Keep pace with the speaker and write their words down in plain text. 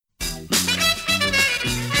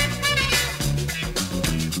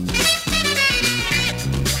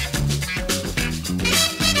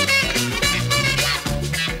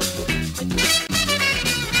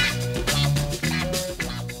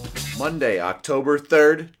Monday, October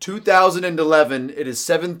 3rd, 2011. It is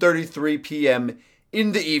 7:33 p.m.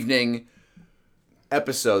 in the evening.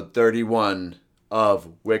 Episode 31 of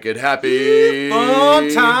Wicked Happy.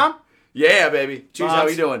 Fun time. Yeah, baby. Cheese, how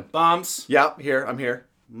you doing? Bombs. Yeah, here. I'm here.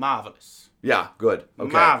 Marvelous. Yeah, good.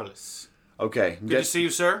 Okay. Marvelous. Okay. Good to see you,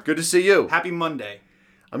 sir. Good to see you. Happy Monday.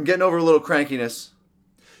 I'm getting over a little crankiness.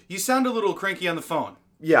 You sound a little cranky on the phone.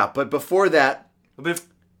 Yeah, but before that,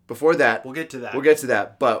 we'll get to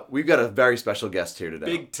that. But we've got a very special guest here today.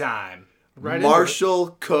 Big time. Right,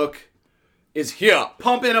 Marshall Cook is here.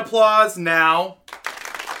 Pump in applause now.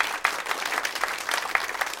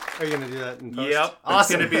 Are you going to do that in post? Yep.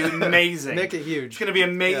 Awesome. It's going to be amazing. Make it huge. It's going to be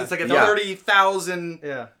amazing. Yeah. It's like a 30,000.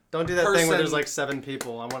 Yeah. Don't do that thing where there's like 7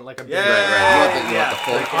 people. I want like a big... Right. You want the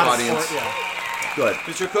full audience. Yeah. Good.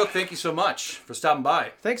 Mr. Cook, thank you so much for stopping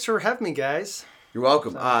by. Thanks for having me, guys. You're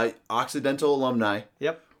welcome. Occidental alumni.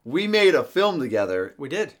 Yep. We made a film together. We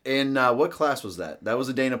did. In what class was that? That was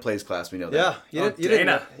a Dana Plays class. We know that. Yeah. You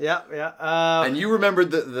Dana. did. Yeah. And you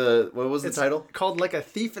remembered the what was the title? Called Like a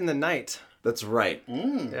Thief in the Night. That's right.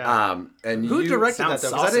 Yeah. And who directed that though?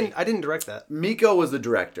 Because I didn't direct that. Miko was the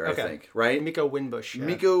director, I think. Right. Miko Winbush. Yeah.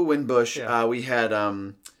 Miko Winbush. Yeah. We had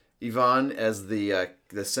Yvonne as the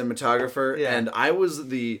cinematographer, and I was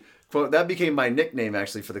the. That became my nickname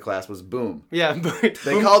actually for the class was Boom. Yeah.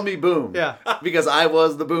 They called me Boom. Yeah. Because I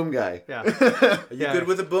was the boom guy. Yeah. Are you good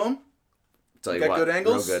with a boom? Tell you got what, good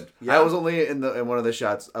angles? real good. Yeah. I was only in one of the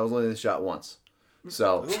shots. I was only in the shot once.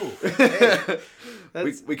 So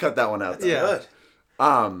we cut that one out. Yeah. Good.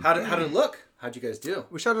 How did it look? How'd you guys do?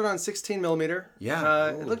 We shot it on 16 millimeter.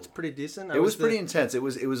 Yeah. It looked pretty decent. It was pretty intense. It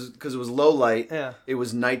was because it was low light. Yeah. It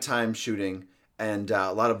was nighttime shooting and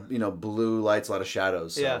a lot of blue lights, a lot of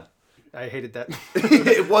shadows. So. Yeah. I hated that.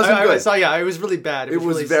 It wasn't good. It was really bad. It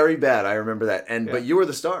was very bad. I remember that. But you were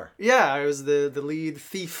the star. Yeah, I was the lead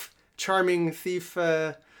thief, charming thief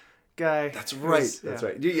guy. That's right. That's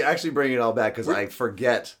right. You actually bring it all back because I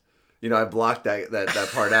forget. I blocked that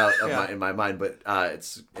part out of in my mind, but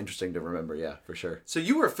it's interesting to remember. Yeah, for sure. So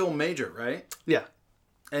you were a film major, right? Yeah.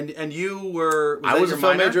 And you were... I was a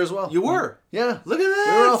film major as well. You were? Yeah. Look at that.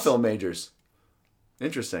 We were all film majors.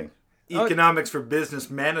 Interesting. Economics for business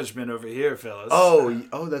management over here, fellas.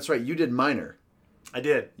 Oh, that's right. You did minor. I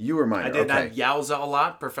did. You were minor. I did. Okay. I Yowza a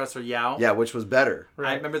lot, Professor Yao. Yeah, which was better. Right.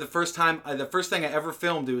 I remember the first thing I ever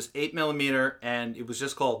filmed, it was 8mm, and it was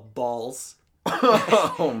just called Balls.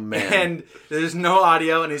 Oh, man. And there's no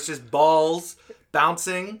audio, and it's just balls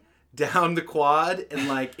bouncing down the quad and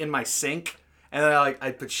like in my sink. And then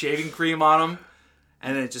I put shaving cream on them.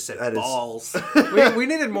 And then it just said balls. We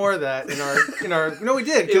needed more of that in our. No, we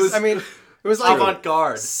did. Because it was like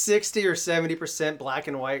avant-garde. 60 or 70% black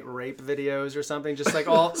and white rape videos or something. Just like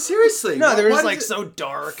all seriously. No, they were just like so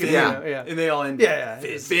dark. And, yeah. And they all end.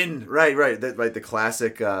 Finn. Right. The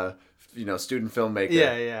classic, student filmmaker.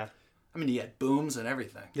 Yeah. I mean, he had booms and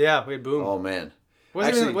everything. Yeah, we had Boom. Oh man.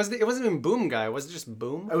 It wasn't even Boom Guy. Was it just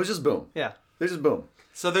Boom? It was just Boom. Yeah. There's just Boom.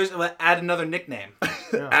 So add another nickname.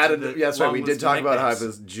 That's right. We did talk about how I have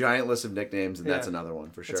this giant list of nicknames, and that's another one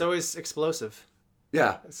for sure. It's always explosive.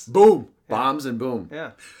 Yeah. Boom. Bombs and boom.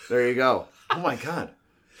 Yeah. There you go. Oh my God.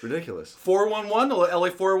 It's ridiculous. 411, LA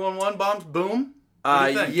 411 bombs, boom.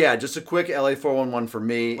 Yeah, just a quick LA 411 for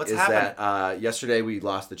me. What's happening? That yesterday we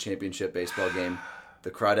lost the championship baseball game. The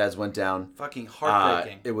Crawdads went down. Fucking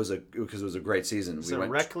heartbreaking. Because it was a great season. Is it a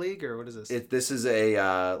rec league or what is this? This is a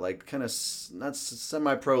kind of not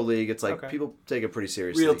semi-pro league. It's like people take it pretty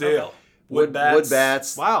seriously. Real deal. Okay. Wood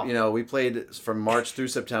bats. Wow. We played from March through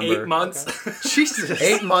September. 8 months. Okay. Jesus.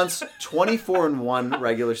 8 months, 24-1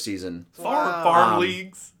 regular season. Farm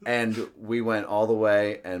leagues. And we went all the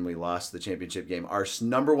way, and we lost the championship game. Our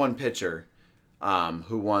number one pitcher,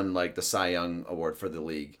 who won like the Cy Young Award for the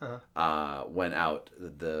league, went out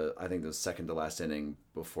I think the second to last inning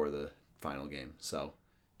before the final game. So,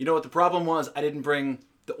 you know what the problem was? I didn't bring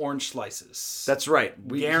the orange slices. That's right.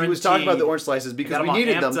 He was talking about the orange slices because we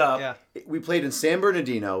needed them. Yeah. We played in San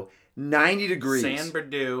Bernardino, 90 degrees. San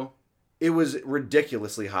Bernardino. It was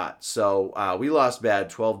ridiculously hot. So we lost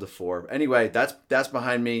bad, 12-4. Anyway, that's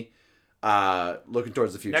behind me. Looking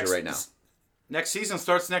towards the future right now. Next season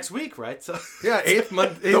starts next week, right? So yeah, eighth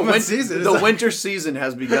month season. The winter season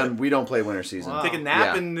has begun. We don't play winter season. Wow. Take a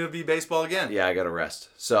nap and it'll be baseball again. Yeah, I got to rest.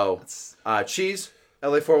 So, Cheese,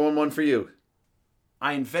 LA 411 for you.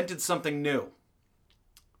 I invented something new.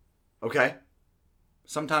 Okay.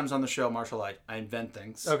 Sometimes on the show, Marshall, I invent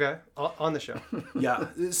things. Okay, on the show. Yeah.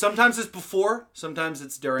 Sometimes it's before, sometimes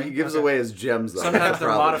it's during. He gives away his gems, though. Sometimes they're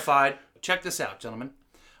modified. Check this out, gentlemen.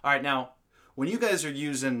 All right, now, when you guys are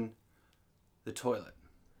using the toilet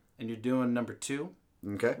and you're doing number 2,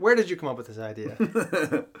 Okay. Where did you come up with this idea?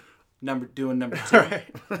 Number 2. Right.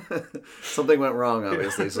 Something went wrong,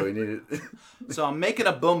 obviously, so we needed. So I'm making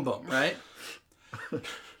a boom boom, right?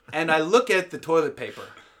 And I look at the toilet paper,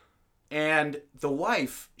 and the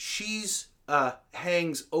wife, she's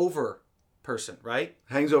hangs over person, right?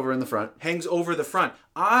 Hangs over in the front. Hangs over the front.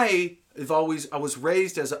 I was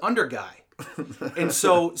raised as an under guy, and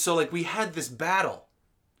so like we had this battle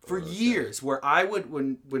for years where I would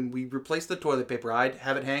when we replaced the toilet paper, I'd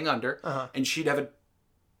have it hang under, and she'd have it,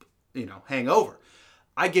 hang over.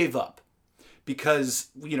 I gave up because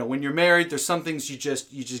when you're married, there's some things you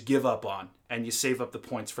just give up on and you save up the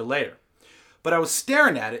points for later. But I was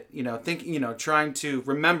staring at it, thinking, trying to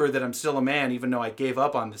remember that I'm still a man, even though I gave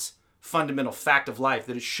up on this fundamental fact of life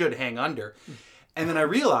that it should hang under. And then I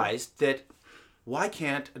realized that why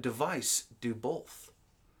can't a device do both?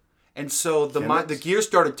 And so the gears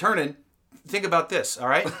started turning. Think about this, all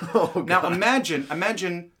right? Oh, now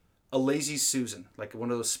imagine a lazy Susan, like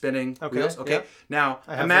one of those spinning wheels. Okay. Yeah. Now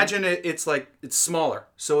imagine it's smaller,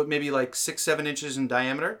 so it may be like 6-7 inches in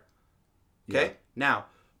diameter. Okay. Yeah. Now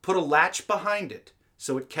put a latch behind it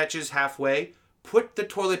so it catches halfway. Put the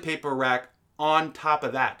toilet paper rack on top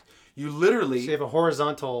of that. You literally. So you have a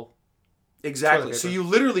horizontal. Exactly. So you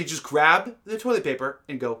literally just grab the toilet paper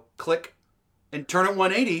and go click, and turn it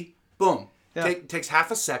 180. Boom. Yeah. Takes half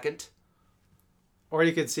a second. Or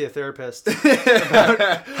you could see a therapist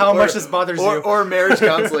about how much this bothers you. Or marriage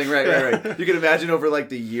counseling, right. You can imagine over like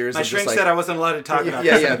the years. My of shrink just, said I wasn't allowed to talk about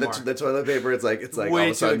yeah, this yeah. anymore. The toilet paper. It's like all Way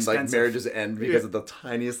of a sudden too like expensive. marriages end because of the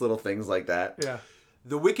tiniest little things like that. Yeah.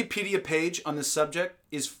 The Wikipedia page on this subject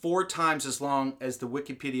is 4 times as long as the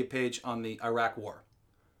Wikipedia page on the Iraq War.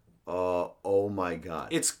 Oh my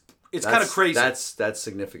God. It's kind of crazy. That's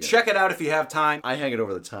significant. Check it out if you have time. I hang it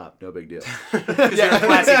over the top. No big deal. You're a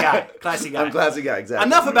classy guy. Classy guy. I'm a classy guy. Exactly.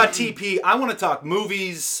 Enough about TP. I want to talk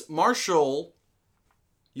movies. Marshall,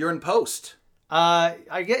 you're in post.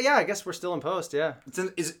 I guess we're still in post. Yeah. It's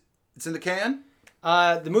in the can.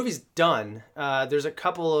 The movie's done. There's a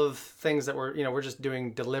couple of things that we're just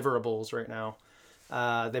doing deliverables right now.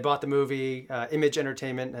 They bought the movie. Image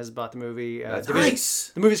Entertainment has bought the movie. That's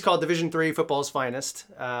nice. The movie's called Division 3: Football's Finest,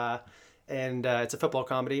 and it's a football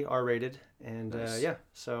comedy, R-rated, and Nice.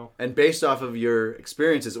 So And based off of your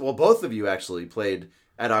experiences, well, both of you actually played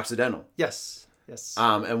at Occidental. yes.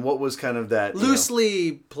 And what was kind of that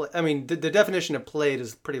Loosely, I mean, the definition of played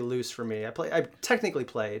is pretty loose for me. I technically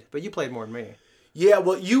played, but you played more than me. Yeah,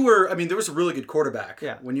 well, you were. I mean, there was a really good quarterback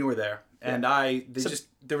when you were there, and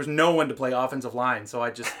there was no one to play offensive line, so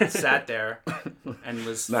I just sat there and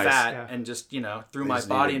was Nice. fat and just threw my just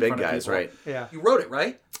body needed in big front guys, of people. right? Yeah. You wrote it,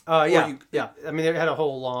 right? Yeah. I mean, it had a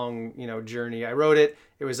whole long, journey. I wrote it.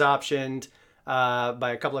 It was optioned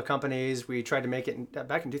by a couple of companies. We tried to make it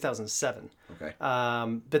back in 2007. Okay.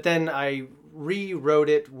 But then I rewrote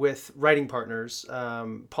it with writing partners,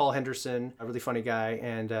 Paul Henderson, a really funny guy,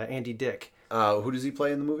 and Andy Dick. Who does he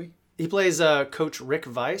play in the movie? He plays Coach Rick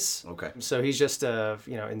Weiss. Okay. So he's just a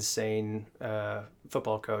insane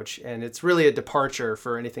football coach, and it's really a departure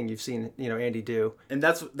for anything you've seen Andy do. And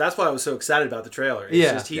that's why I was so excited about the trailer. It's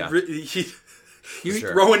Yeah. just he's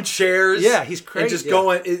Sure. throwing chairs. Yeah, he's crazy. And just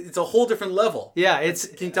going. It's a whole different level. Yeah, Can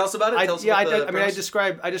you tell us about it? Tell us about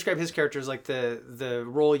the I describe his character as like the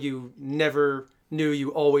role you never knew you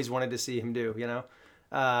always wanted to see him do.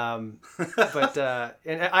 But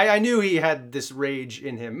and I knew he had this rage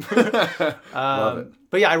in him. Love it.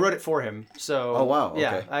 But yeah, I wrote it for him. So Oh, wow.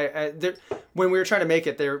 yeah, when we were trying to make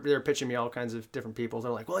it, they were pitching me all kinds of different people.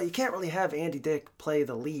 They're like, well, you can't really have Andy Dick play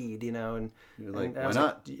the lead, and You're like, and I why was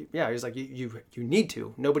not? Like, yeah, he was like, you need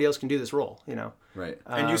to. Nobody else can do this role, Right.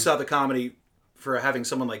 And you saw the comedy for having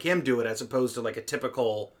someone like him do it, as opposed to like a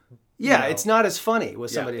typical. Yeah, it's not as funny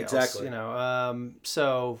with somebody exactly. else,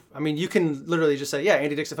 So, I mean, you can literally just say, yeah,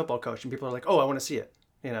 Andy Dick's a football coach, and people are like, oh, I want to see it,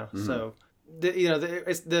 Mm-hmm. So,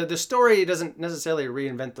 the story doesn't necessarily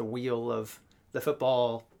reinvent the wheel of the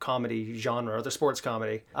football comedy genre or the sports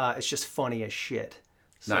comedy. It's just funny as shit.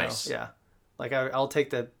 So, Nice. Yeah. Like, I'll take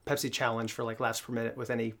the Pepsi challenge for, like, laughs per minute with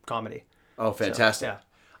any comedy. Oh, fantastic. So,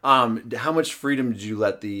 yeah. How much freedom did you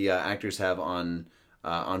let the actors have on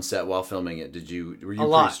set while filming it? Were you A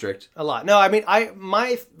lot. pretty strict? A lot. No, I mean,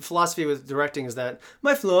 my philosophy with directing is that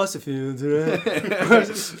I was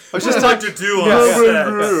just talking to do on set.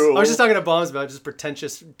 I was just talking to Bombs about just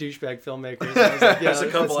pretentious douchebag filmmakers. I was like, There's a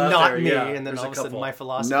couple it's out not there, me. yeah. And then There's all a of a sudden, couple. my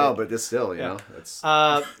philosophy. No, but it's still, you know, it's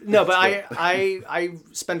No, but I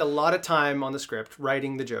spend a lot of time on the script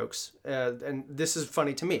writing the jokes, and this is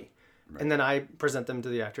funny to me, and then I present them to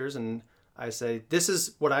the actors, and I say, this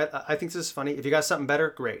is what I think this is funny. If you got something better,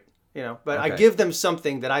 great, But I Okay. give them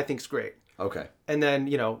something that I think's great. Okay. And then,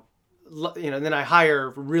 and then I hire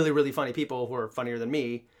really, really funny people who are funnier than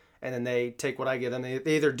me, and then they take what I give them.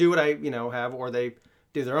 They either do what I, have, or they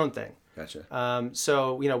do their own thing. Gotcha.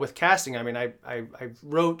 So, with casting, I mean, I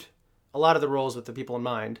wrote a lot of the roles with the people in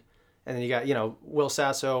mind. And then you got, Will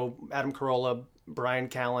Sasso, Adam Carolla, Brian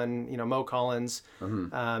Callen, Mo Collins.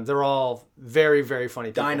 Mm-hmm. They're all very, very funny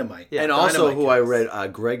people. Dynamite. Yeah. And also who I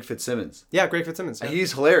read, Greg Fitzsimmons. Yeah, Greg Fitzsimmons. Yeah.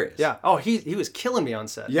 He's hilarious. Yeah. Oh, he was killing me on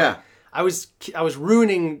set. Yeah. I was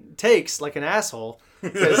ruining takes like an asshole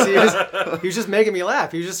because he was just making me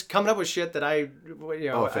laugh. He was just coming up with shit that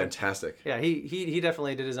Oh, fantastic. He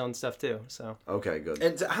definitely did his own stuff too. So okay, good.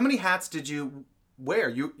 And how many hats did you wear?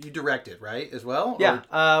 You directed, right, as well? Yeah.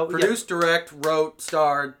 Produced, direct, wrote,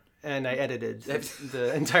 starred. And I edited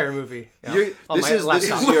the entire movie. Yeah.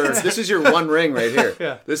 This is your one ring right here.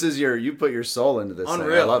 Yeah. This is you put your soul into this Unreal.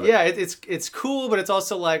 thing. I love it. Yeah, it's cool, but it's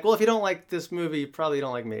also like, well, if you don't like this movie, you probably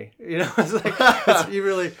don't like me. It's like you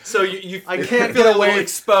really. So you I can't feel get a away. little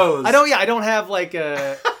exposed. I don't have like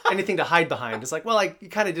anything to hide behind. It's like, well, you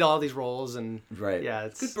kind of did all these roles, and right. Yeah,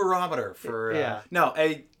 it's good barometer for. No,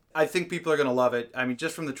 I think people are gonna love it. I mean,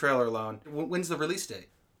 just from the trailer alone. When's the release date?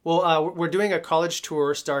 Well, we're doing a college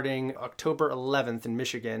tour starting October 11th in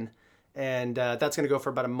Michigan, and that's going to go for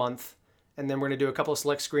about a month. And then we're going to do a couple of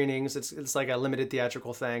select screenings. It's like a limited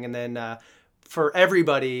theatrical thing. And then for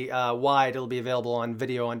everybody wide, it'll be available on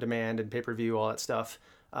video on demand and pay-per-view, all that stuff,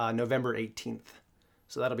 November 18th.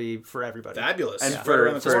 So that'll be for everybody. Fabulous. And yeah.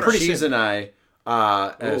 for Cheese and I,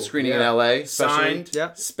 screening in LA, signed,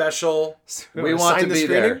 special. We want to be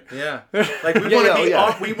there. Yeah, like we want to be.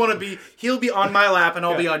 We want to be. He'll be on my lap, and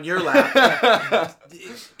I'll be on your lap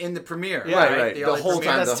in the premiere. Yeah, right. The whole premiere.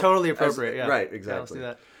 time. That's totally appropriate. Yeah, right. Exactly. Yeah,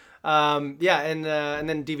 let's do that. And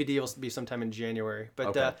then DVD will be sometime in January.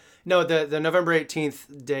 But no, the November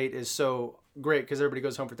 18th date is so great because everybody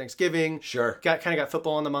goes home for Thanksgiving. Sure. Kind of got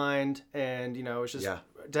football on the mind, and it's just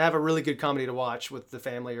to have a really good comedy to watch with the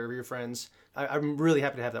family or your friends. I'm really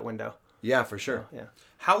happy to have that window. Yeah, for sure. Yeah.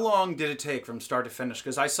 How long did it take from start to finish?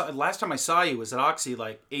 Because last time I saw you was at Oxy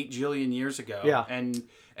like 8 jillion years ago. Yeah. And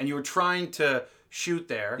you were trying to shoot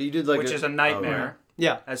there. You did which is a nightmare.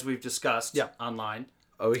 Yeah. As we've discussed. Online.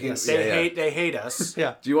 Oh, we can. They hate us.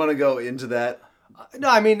 Yeah. Do you want to go into that? No,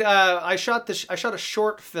 I mean, I shot a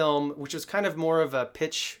short film, which was kind of more of a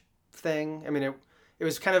pitch thing. I mean, it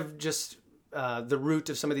was kind of just the root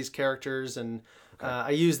of some of these characters, and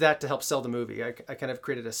I used that to help sell the movie. I kind of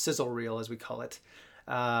created a sizzle reel, as we call it.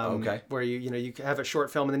 Where you have a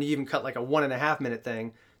short film, and then you even cut like a 1.5 minute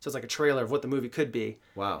thing, so it's like a trailer of what the movie could be.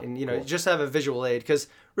 Wow. And you just have a visual aid, because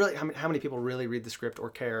really, how many people really read the script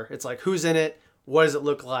or care? It's like, who's in it? What does it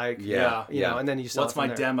look like? Yeah. And then you sell What's my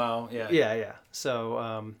demo? Yeah. Yeah.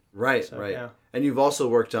 So right. Yeah. And you've also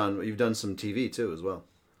you've done some TV too as well.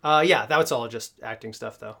 That was all just acting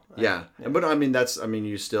stuff though. Yeah. But I mean,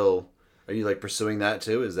 you still, are you like pursuing that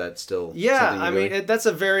too? Is that still? Yeah. I mean, that's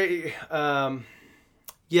a very,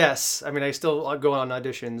 yes. I mean, I still go on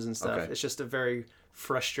auditions and stuff. Okay. It's just a very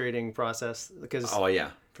frustrating process because. Oh yeah,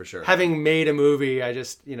 for sure. Having made a movie, I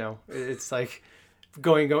just, it's like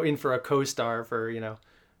going in for a co-star for,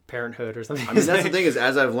 Parenthood or something. I mean, that's the thing is,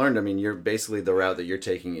 as I've learned, I mean, you're basically the route that you're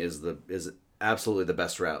taking is absolutely the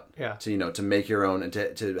best route. Yeah. To make your own and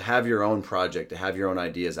to have your own project, to have your own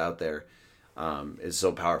ideas out there, is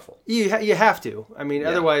so powerful. You have to. I mean,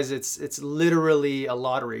 otherwise it's literally a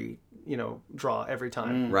lottery, draw every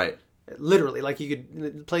time. Right. Literally, like you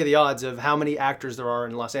could play the odds of how many actors there are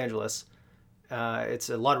in Los Angeles. It's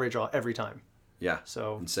a lottery draw every time. Yeah.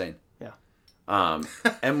 So insane. Yeah.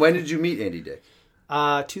 And when did you meet Andy Dick?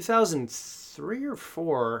 2003 or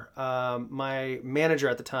 4. My manager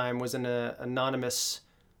at the time was in an anonymous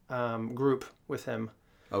group with him.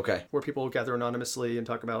 Okay. Where people gather anonymously and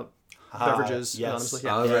talk about beverages anonymously.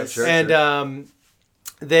 Yeah. Right, sure. And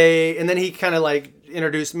then he kind of like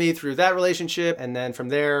introduced me through that relationship, and then from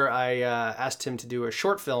there I asked him to do a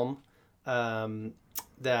short film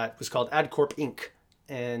that was called AdCorp Inc.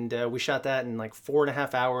 And we shot that in like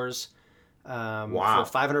 4.5 hours. Wow.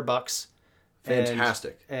 For $500.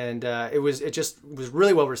 Fantastic. And it just was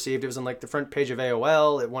really well received. It was on like the front page of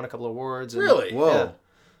AOL. It won a couple of awards. And, really? Whoa.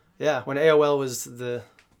 Yeah. When AOL was the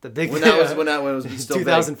big when that was still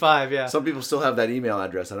 2005. big. Yeah. Some people still have that email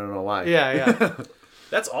address. I don't know why. Yeah.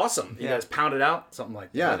 That's awesome. You guys pounded out something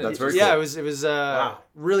like that. Yeah, that's very cool. Yeah, it was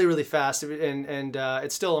really, really fast, and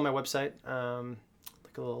it's still on my website.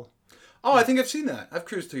 Like a little. Oh, I think I've seen that. I've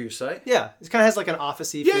cruised through your site. Yeah, it kind of has like an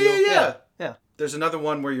office-y feel. Yeah. Yeah. There's another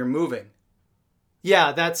one where you're moving.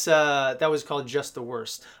 Yeah, that was called Just the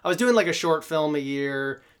Worst. I was doing like a short film a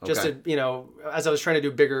year, just Okay. to as I was trying to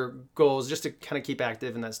do bigger goals, just to kind of keep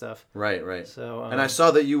active and that stuff. Right. So, and I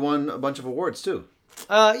saw that you won a bunch of awards too.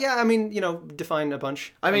 Yeah, I mean, define a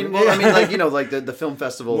bunch. I mean, like the film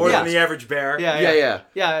festival. More Yeah. than the average bear.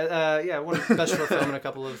 Yeah, won best short film in a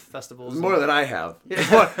couple of festivals. More than I have,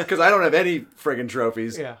 because I don't have any friggin'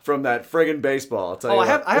 trophies from that friggin' baseball. I'll tell you.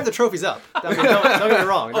 I have the trophies up. I mean, don't get me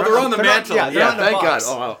wrong. They're on the mantle. They're not in a thank box.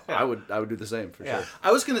 God. Oh, I would do the same for sure.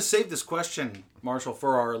 I was going to save this question, Marshall,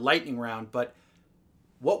 for our lightning round, but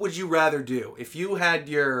what would you rather do if you had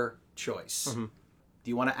your choice? Mm-hmm. Do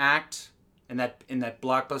you want to act in that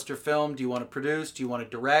blockbuster film? Do you want to produce? Do you want to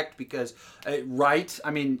direct? Because write.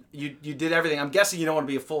 I mean, you did everything. I'm guessing you don't want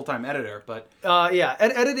to be a full-time editor, but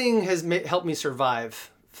editing has helped me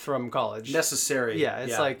survive from college. necessary. Yeah,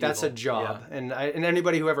 it's like that's a evil. job, Yeah. and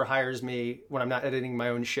anybody who ever hires me when I'm not editing my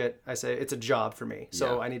own shit, I say it's a job for me.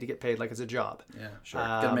 So Yeah. I need to get paid like it's a job. Yeah, sure.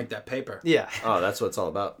 Gotta make that paper. Yeah. Oh, that's what it's all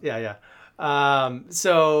about. Yeah.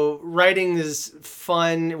 So writing is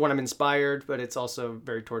fun when I'm inspired, but it's also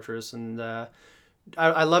very torturous. And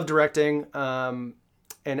I love directing, and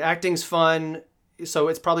acting's fun. So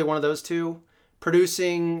it's probably one of those two.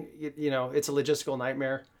 Producing, it's a logistical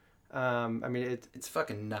nightmare. I mean, It's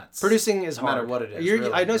fucking nuts. producing is No hard. matter what it is, You're-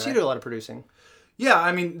 really, I notice you right? do a lot of producing. Yeah,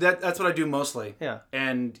 I mean that's what I do mostly. Yeah.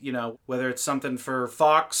 And whether it's something for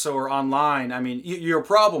Fox or online, I mean you're a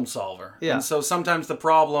problem solver. Yeah. And so sometimes the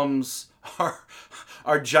problems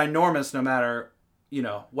are ginormous, no matter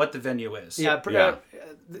what the venue is. Yeah, Yeah.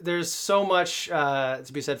 there's so much to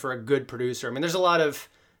be said for a good producer. I mean, there's a lot of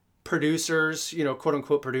producers, quote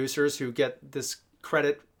unquote producers, who get this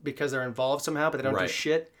credit because they're involved somehow, but they don't Right. do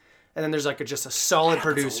shit. And then there's like just a solid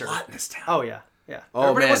producer. A lot in this town. Oh yeah, yeah. Oh,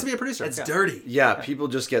 Everybody man. wants to be a producer. It's yeah. dirty. Yeah, people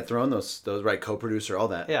just get thrown those right, co-producer, all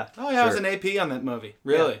that. Yeah, Oh yeah, I was Sure. an AP on that movie.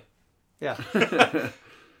 Really? yeah.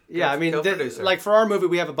 Yeah, I mean, Co-producer. like for our movie,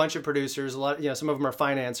 we have a bunch of producers. A lot, some of them are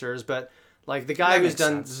financiers, but like the guy That who's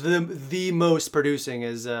makes done the most producing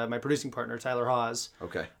is my producing partner, Tyler Hawes.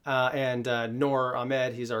 Okay. And Noor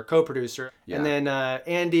Ahmed, he's our co-producer. Yeah. And then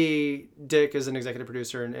Andy Dick is an executive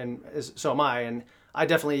producer, and so am I. And we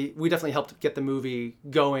definitely helped get the movie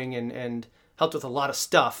going and helped with a lot of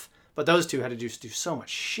stuff. But those two had to just do so much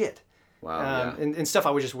shit. Wow. Yeah. And stuff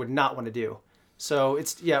I just would not want to do. So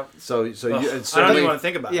it's, yeah. So you I don't even certainly want to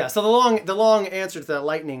think about Yeah, it. so the long answer to that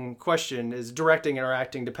lightning question is directing or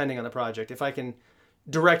acting, depending on the project. If I can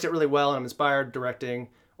direct it really well and I'm inspired directing,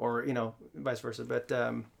 or vice versa. But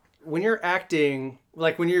when you're acting,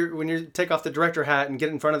 like when you take off the director hat and get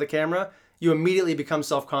in front of the camera, you immediately become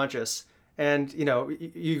self-conscious. And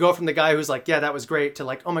you go from the guy who's like, yeah, that was great, to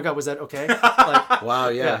like, oh my god, was that okay? Like, Wow.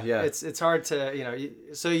 Yeah. It's hard to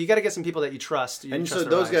so you got to get some people that you trust. And so trust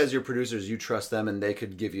their those eyes. guys, your producers, you trust them, and they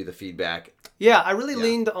could give you the feedback. Yeah, I really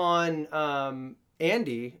leaned on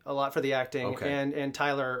Andy a lot for the acting, Okay. and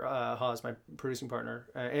Tyler Hawes, my producing partner,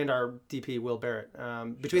 and our DP Will Barrett.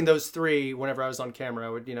 Between those three, whenever I was on camera, I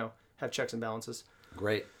would have checks and balances.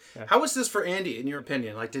 Great. How was this for Andy, in your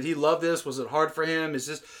opinion? Like, did he love this? Was it hard for him? Is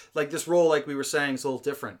this like this role, like we were saying, is a little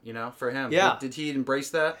different, for him? Yeah. Did he embrace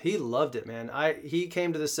that? He loved it, man. He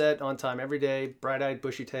came to the set on time every day, bright-eyed,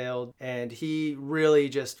 bushy-tailed, and he really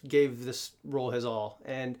just gave this role his all.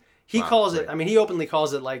 And he calls it, I mean, he openly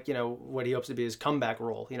calls it like, what he hopes to be his comeback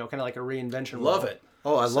role, kind of like a reinvention role. Love it.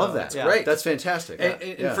 Oh, I love that. yeah. Great. That's fantastic.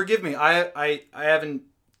 And forgive me, I haven't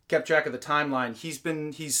kept track of the timeline.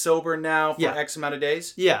 He's sober now for Yeah. X amount of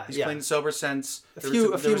days. Yeah, He's yeah. clean sober since A few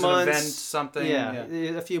there was months. an event, something. Yeah,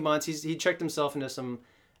 a few months. He checked himself into some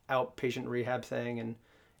outpatient rehab thing,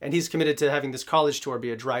 and he's committed to having this college tour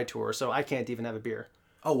be a dry tour, so I can't even have a beer.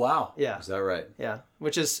 Oh wow. Yeah, Is that right? yeah.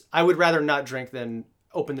 Which is, I would rather not drink than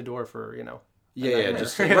open the door for Yeah.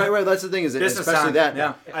 Just right. That's the thing is, Business especially time. that.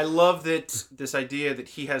 Yeah. I love that this idea that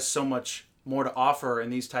he has so much more to offer in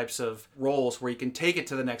these types of roles where he can take it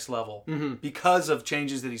to the next level because of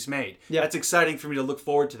changes that he's made. Yeah. That's exciting for me to look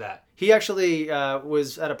forward to that. He actually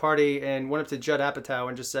was at a party and went up to Judd Apatow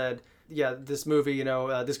and just said, yeah, this movie,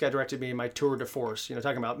 this guy directed me in my tour de force,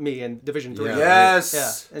 talking about me in Division 3. Yeah. Yes.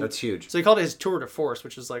 Yeah. And That's huge. so he called it his tour de force,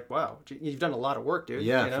 which is like, wow, you've done a lot of work, dude.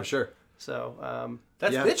 Yeah, for sure. So,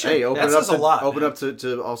 That's Yeah. bitching. Hey, open that it up says to a lot. open man. up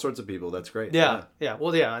to all sorts of people. That's great. yeah.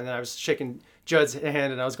 Well, yeah. And then I was shaking Judd's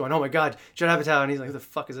hand and I was going, oh my God, Judd Apatow. And he's like, who the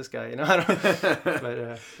fuck is this guy? I don't but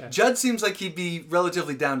yeah. Judd seems like he'd be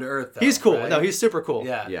relatively down to earth, though. He's cool. right? No, he's super cool.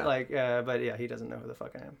 Yeah. Yeah. Like, but yeah, he doesn't know who the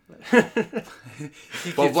fuck I am.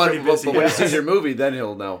 He But keeps pretty busy. when he sees your movie, then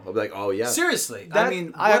he'll know. He'll be like, oh yeah. Seriously.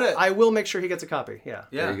 I will make sure he gets a copy. Yeah.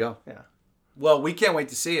 Yeah. There you go. Yeah. Well, we can't wait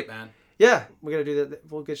to see it, man. Yeah, we got to do that.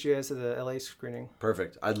 We'll get you guys to the LA screening.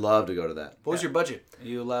 Perfect. I'd love to go to that. What was your budget? Are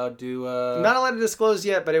you allowed to? I'm not allowed to disclose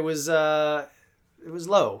yet, but it was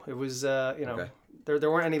low. It was Okay.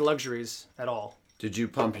 there weren't any luxuries at all. Did you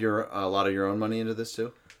pump a lot of your own money into this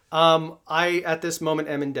too? I at this moment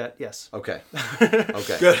am in debt. Yes. Okay.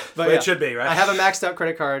 Okay. Good, But it should be, right? I have a maxed out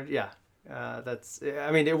credit card. Yeah.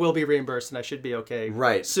 I mean, it will be reimbursed, and I should be okay.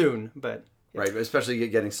 Right. Soon, but Right, especially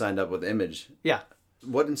getting signed up with Image. yeah.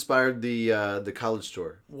 What inspired the college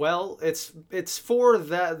tour? Well, it's for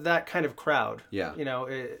that kind of crowd. Yeah.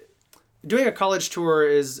 Doing a college tour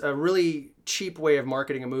is a really cheap way of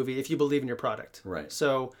marketing a movie if you believe in your product. Right.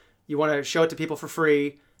 So you want to show it to people for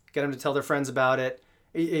free, get them to tell their friends about it,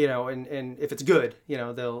 and if it's good,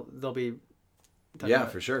 they'll be. Yeah,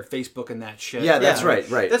 for sure. Facebook and that shit. Yeah, that's Yeah.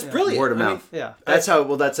 right. That's brilliant. Word of I mean, mouth. Yeah. That's how,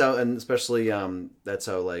 and especially, that's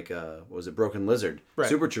how, like, what was it, Broken Lizard? Right.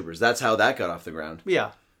 Super Troopers. That's how that got off the ground.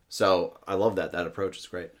 Yeah. So, I love that. That approach is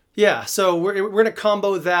great. Yeah, so we're gonna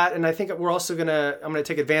combo that, and I think we're also I'm gonna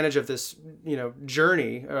take advantage of this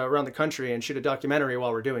journey around the country and shoot a documentary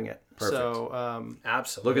while we're doing it. Perfect. So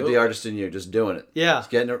Absolutely. Look at the artist in you, just doing it. yeah, Just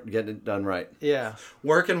getting it done right. yeah,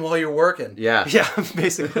 Working while you're working. Yeah. yeah,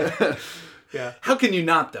 basically, yeah, How can you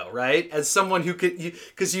not though, right? As someone who could,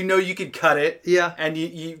 because you could cut it. Yeah. And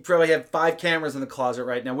you probably have 5 cameras in the closet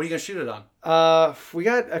right now. What are you gonna shoot it on?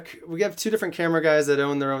 we have 2 different camera guys that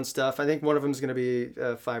own their own stuff. I think one of them is gonna be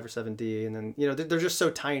 5 or 7D, and then they're just so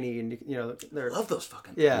tiny, and they're Love those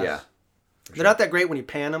fucking. yeah, Yeah. they're not that great when you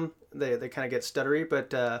pan them. They kind of get stuttery, but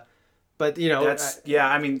That's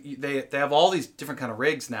I mean, they have all these different kind of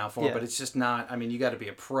rigs now for it, Yeah. but it's just not. I mean, you got to be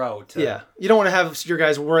a pro to. yeah, you don't want to have your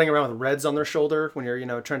guys running around with reds on their shoulder when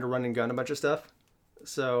you're trying to run and gun a bunch of stuff.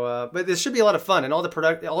 So, but this should be a lot of fun, and all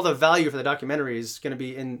the value for the documentary is going to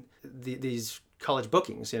be in these college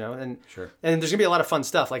bookings, and Sure. and there's gonna be a lot of fun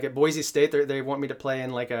stuff. Like at Boise State, they want me to play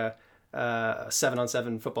in like a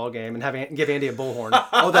 7-on-7 football game and give Andy a bullhorn.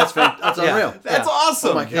 Oh, that's that's Yeah. unreal. That's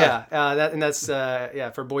awesome. Oh, my God. Yeah, that's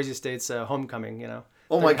for Boise State's homecoming.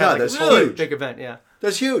 Oh, my They're God, having, that's a whole huge. big event. Yeah,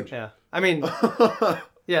 That's huge. yeah. I mean,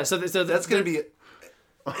 yeah. So That's going to be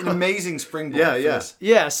an amazing springboard. Yeah, for yeah. this.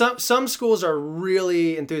 Yeah, some schools are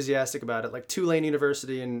really enthusiastic about it. Like Tulane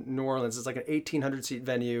University in New Orleans, it's like an 1,800 seat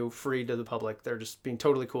venue, free to the public. They're just being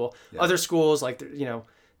totally cool. Other schools, like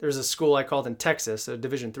there's a school I called in Texas, a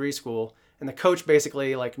Division III school, and the coach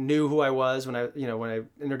basically like knew who I was when I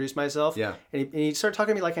introduced myself. Yeah. And he started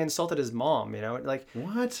talking to me like I insulted his mom. Like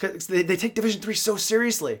What? 'cause they take Division III so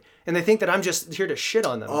seriously, and they think that I'm just here to shit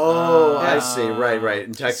on them. Oh, I see. Right.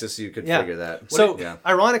 In Texas, you could Yeah. figure that. So, yeah.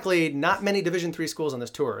 ironically, not many Division III schools on this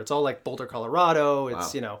tour. It's all like Boulder, Colorado. It's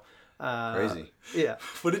Crazy. yeah.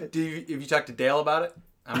 Have you talked to Dale about it?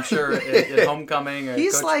 I'm sure at homecoming. Or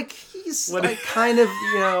He's Coach- kind of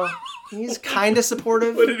he's kind of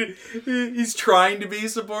supportive. He's trying to be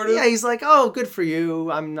supportive. Yeah, he's like, oh, good for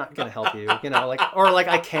you. I'm not gonna help you. Or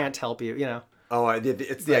I can't help you. Oh,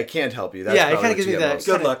 it's the I can't help you. That's Yeah, it probably kinda gives what me you get that- most.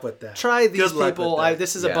 Good luck with that. Try these Good luck people. with that.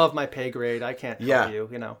 This is Yeah. above my pay grade. I can't Yeah.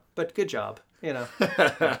 help you. But good job.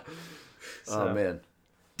 Oh, man.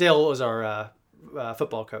 Dale was our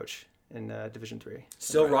football coach in Division III.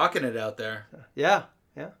 Still rocking it out there. Yeah.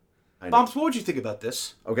 I know. Bumps, what would you think about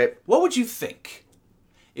this? Okay. What would you think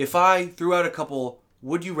if I threw out a couple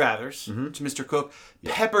would you rathers Mm-hmm. to Mr. Cook,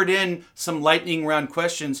 peppered in some lightning round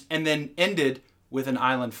questions, and then ended with an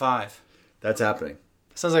Island 5? That's happening.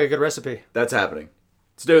 Sounds like a good recipe. That's happening.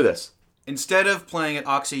 Let's do this. Instead of playing at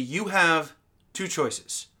Oxy, you have 2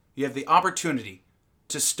 choices. You have the opportunity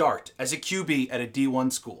to start as a QB at a D1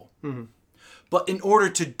 school. Mm-hmm. But in order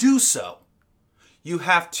to do so, you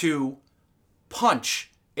have to punch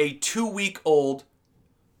a 2-week-old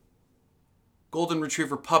golden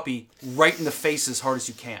retriever puppy right in the face as hard as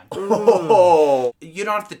you can. Oh. You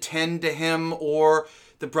don't have to tend to him or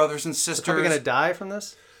the brothers and sisters. Are we gonna die from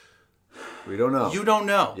this? We don't know. You don't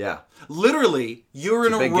know. Yeah. Literally, you're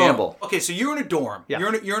in a big room. gamble. Okay, so you're in a dorm. Yeah.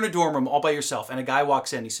 You're in a dorm room all by yourself, and a guy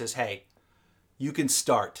walks in. He says, "Hey, you can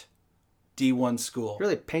start D1 school. You're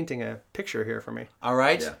really painting a picture here for me. All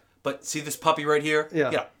right? Yeah. But see this puppy right here? Yeah.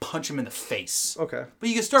 You gotta punch him in the face. Okay. But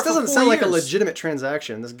you can start. This doesn't for 4 sound like a years. legitimate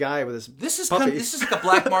transaction. This guy with his This is puppy. this is like a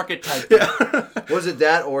black market type. thing. Was it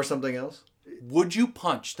that or something else? Would you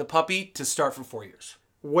punch the puppy to start for 4 years?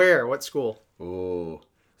 Where? What school? Ooh.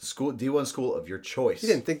 School D1 school of your choice. You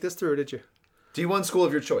didn't think this through, did you? D1 school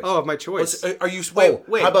of your choice. Oh, of my choice. Are you wait?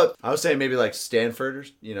 How about I was saying maybe like Stanford or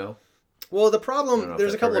Well, the I don't know problem, if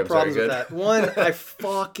there's that a couple of program's problems very with that. One, I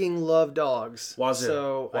fucking love dogs. Wazoo.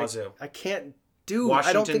 So Wazoo. I can't do. Washington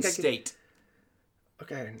I don't think State. I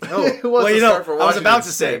can. Okay. Oh, Who wants well, to start for I was about Washington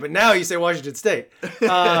to say, State? but now you say Washington State.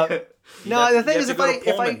 No, the thing is,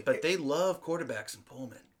 but they love quarterbacks in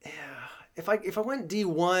Pullman. Yeah. If I went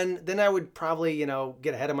D1, then I would probably,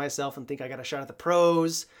 get ahead of myself and think I got a shot at the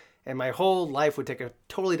pros, and my whole life would take a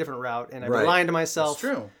totally different route, and I'd be lying to myself.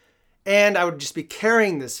 That's true. And I would just be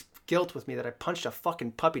carrying this guilt with me that I punched a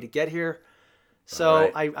fucking puppy to get here.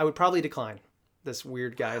 So I would probably decline this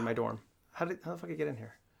weird guy in my dorm. How the fuck did I get in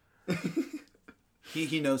here?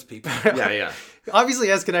 He knows people. Yeah. Obviously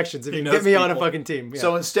he has connections if you can get me on a fucking team. Yeah.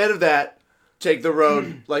 So instead of that, take the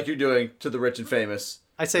road like you're doing to the rich and famous.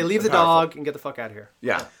 I say leave the dog and get the fuck out of here.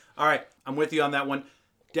 Yeah. All right, I'm with you on that one.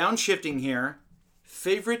 Downshifting here.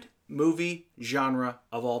 Favorite movie genre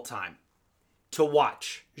of all time to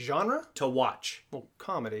watch. Genre? To watch. Well,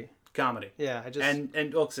 comedy. Comedy. Yeah,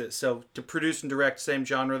 and so to produce and direct, same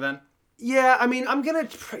genre then. Yeah, I mean, I'm gonna,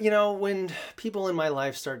 when people in my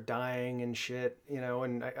life start dying and shit,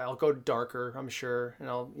 and I'll go darker, I'm sure, and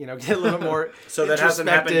I'll, get a little bit more. So that hasn't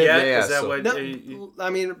happened yet. Yeah, is that what? No,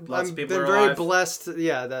 I mean, I've been very alive? blessed.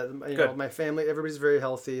 Yeah, that my family, everybody's very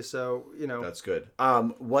healthy, so That's good.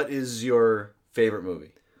 What is your favorite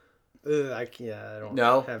movie? I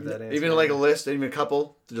don't have that answer. Even like a list, even a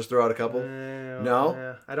couple, to just throw out a couple. No,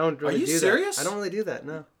 yeah. I don't really. Are you do serious? That. I don't really do that.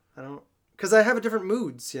 No, I don't. Because I have different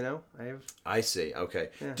moods, I see. Okay.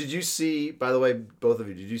 Yeah. Did you see? By the way, both of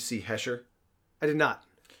you, did you see Hesher? I did not.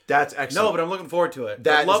 That's excellent. No, but I'm looking forward to it.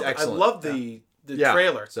 That is excellent. I love the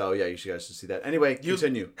trailer. So yeah, you guys should see that. Anyway,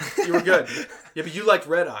 continue. You were good. Yeah, but you liked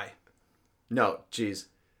Red Eye. No, geez,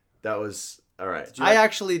 that was all right. I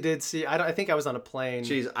actually did see. I think I was on a plane.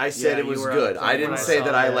 Jeez, I said it was you were good. on a plane I didn't when say I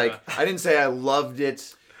that saw I it. like. I didn't say I loved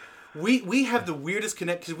it. We have the weirdest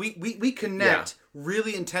connect because we connect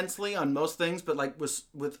really intensely on most things, but like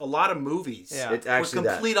with a lot of movies, it's actually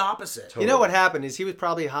we're complete opposite. Totally. You know what happened is he was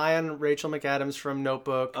probably high on Rachel McAdams from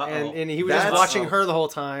Notebook, and he was just That's- watching her the whole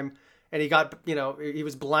time, and he got he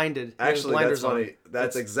was blinded. Actually, he that's blinders funny. on.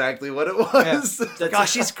 That's exactly what it was. Yeah.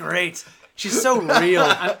 Gosh, she's great. She's so real.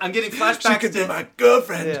 I'm getting She flashbacks could be to my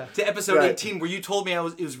girlfriend. Yeah. to episode Right. 18 where you told me it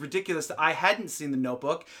was ridiculous that I hadn't seen The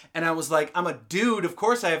Notebook, and I was like, I'm a dude, of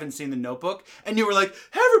course I haven't seen The Notebook, and you were like,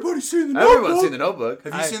 everybody's seen The Notebook. Everyone's seen The Notebook.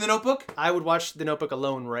 Have you seen The Notebook? I would watch The Notebook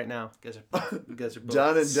alone right now. You guys are both.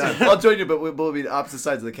 Done and done. I'll join you, but we'll be opposite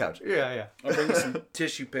sides of the couch. Yeah. I'll bring you some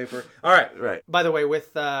tissue paper. All right. Right. By the way,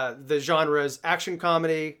 with the genres, action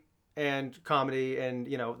comedy, and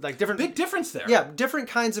like different Big difference there. Yeah, different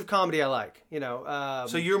kinds of comedy I like.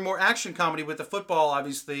 So you're more action comedy with the football,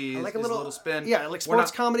 obviously. I like is a little spin. Yeah, like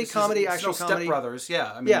sports comedy, it's action no comedy. Step Brothers.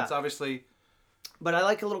 Yeah, I mean, Yeah. it's obviously But I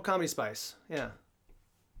like a little comedy spice. Yeah,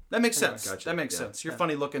 that makes sense. Gotcha. That makes Yeah. sense. You're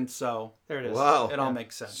funny looking, so there it is. Wow. it all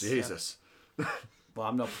makes sense. Jesus. Well,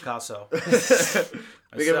 I'm no Picasso.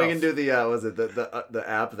 We can do the was it the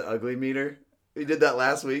app, the ugly meter? We did that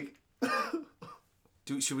last week.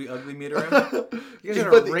 Should we ugly meter him? You guys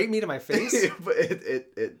gonna rate me to my face? But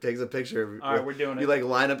it takes a picture. All right, we're doing it. You like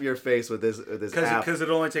line up your face with this app. Because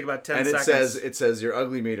it'll only take about 10 And seconds. it says your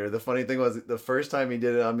ugly meter. The funny thing was the first time he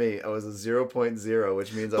did it on me, I was a 0.0,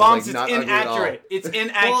 which means I was Bombs, like not it's ugly at all. inaccurate. It's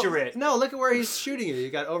inaccurate. Well, no, look at where he's shooting you. You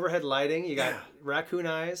got overhead lighting. You got raccoon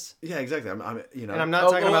eyes. Yeah, exactly. I'm And I'm not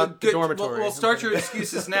talking about the dormitory. We'll start your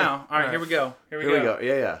excuses now. All right, here we go. Here we go.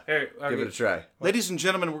 Yeah. Here, Give it a try. Ladies and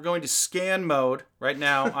gentlemen, we're going to scan mode right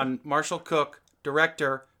now on Marshall Cook,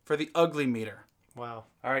 director, for the ugly meter. Wow.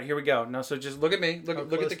 All right, here we go. Now, so just look at me. Look at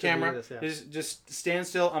close the to camera. this, yeah. Just stand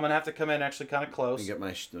still. I'm gonna have to come in actually kind of close. You get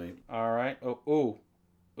my. All right. Oh,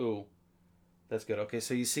 ooh. That's good. Okay,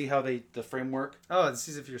 so you see how the framework Oh, this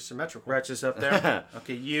is if you're symmetrical. ratchets up there.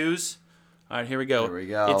 Okay, use. All right, here we go. Here we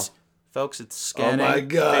go. It's scanning my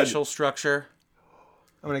God. facial structure.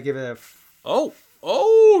 I'm gonna give it a. Oh,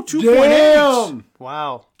 2.8. Damn!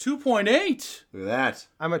 Wow. 2.8. Look at that.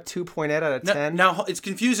 I'm a 2.8 out of 10. Now it's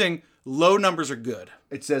confusing. Low numbers are good.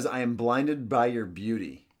 It says, I am blinded by your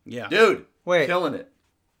beauty. Yeah. Dude. Wait. Killing it.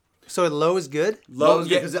 So low is good. Low is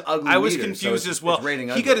good 'cause it's ugly I was meter, so confused it's- as well. it's rating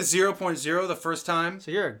He ugly. got a 0.0 the first time.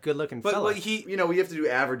 So you're a good-looking But fella. he You know, we have to do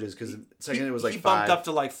averages because second it was like he 5. bumped up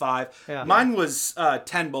to like 5. Yeah. Mine was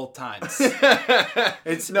 10 both times.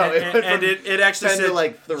 It's No, it went and from it actually 10 to, said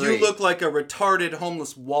like, 3. you look like a retarded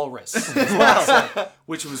homeless walrus. Wow.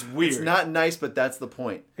 Which was weird. It's not nice, but that's the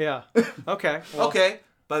point. Yeah. Okay. Well, Okay.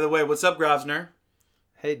 By the way, what's up, Grosvenor?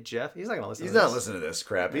 Hey, Jeff. He's not gonna listen. He's to not this. listening to this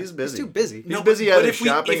crap. He's busy. He's too busy. He's busy either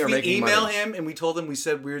shopping if or we making email money. him and we told him we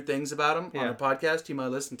said weird things about him on Yeah. a podcast, he might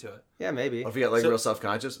listen to it. Yeah, maybe. Or if you got like So- real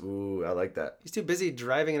self-conscious, ooh, I like that. He's too busy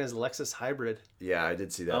driving in his Lexus hybrid. Yeah, I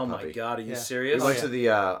did see that. Oh puppy. my God, are you Yeah. serious? We went yeah. to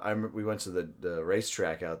the we went to the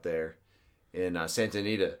racetrack out there, in Santa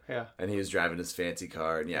Anita. Yeah. And he was driving his fancy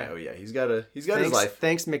car, and he's got his life.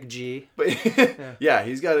 Thanks, McG. But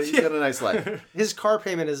he's got a nice life. His car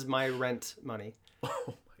payment is my rent money.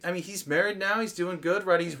 I mean, he's married now. He's doing good,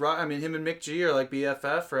 right? I mean, him and Mick G are like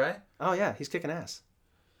BFF, right? Oh yeah, he's kicking ass.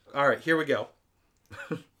 All right, here we go.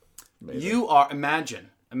 You are imagine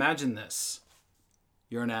this.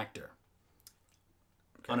 You're an actor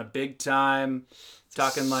on a big time,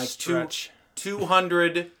 talking like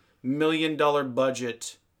 $200 million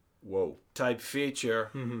budget. Whoa. Type feature.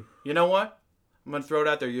 Mm-hmm. You know what? I'm gonna throw it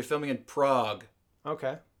out there. You're filming in Prague.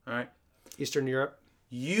 Okay. All right. Eastern Europe.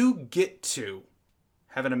 You get to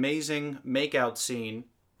have an amazing makeout scene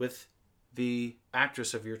with the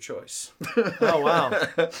actress of your choice. Oh wow.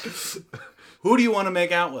 Who do you want to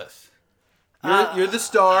make out with? You're the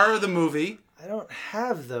star of the movie. I don't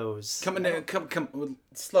have those. Come.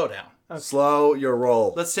 Slow down. Okay. Slow your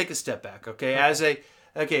roll. Let's take a step back, okay?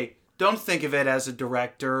 Don't think of it as a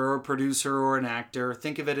director or a producer or an actor.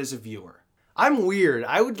 Think of it as a viewer. I'm weird.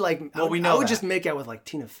 I would like. Well, I would just make out with like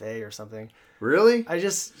Tina Fey or something. Really? I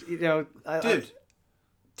just dude.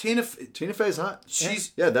 Tina Fey's hot.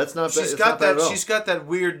 She's that's not. She's got that. She's got that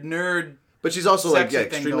weird nerd. But she's also like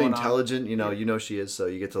extremely intelligent. You know she is. So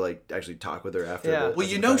you get to like actually talk with her after. Yeah.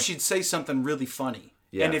 Well, she'd say something really funny.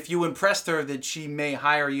 Yeah. And if you impressed her, that she may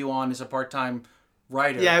hire you on as a part-time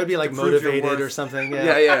writer. Yeah, I would be like motivated or something.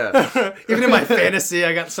 Yeah. Yeah. Even in my fantasy,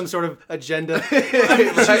 I got some sort of agenda.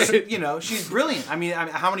 She's brilliant. I mean,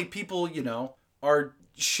 how many people are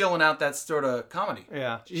shilling out that sort of comedy?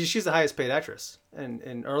 Yeah, she's the highest paid actress or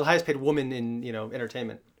the highest paid woman in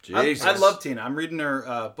entertainment. Jesus. I love Tina. I'm reading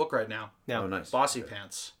her book right now. Yeah. Oh, nice. Bossy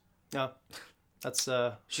Pants. No, that's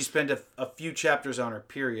She spent a few chapters on her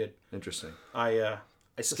period. Interesting. I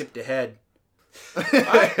skipped ahead. All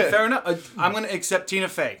right, fair enough. I'm going to accept Tina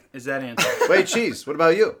Fey. Is that answer? Wait, Cheese. What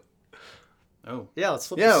about you? Oh. Yeah, let's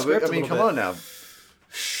flip the script a little come bit. on now.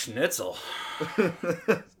 Schnitzel.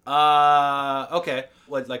 Okay.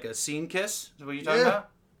 What, like a scene kiss? Is what you're talking about?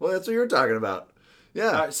 Well, that's what you were talking about.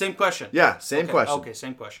 Yeah. Same question. Yeah, same question. Okay,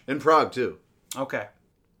 same question. In Prague, too. Okay.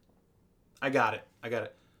 I got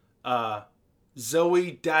it.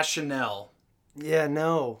 Zoe Deschanel. Yeah,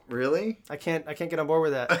 no. Really? I can't get on board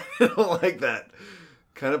with that. I don't like that.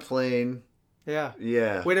 Kind of plain. Yeah.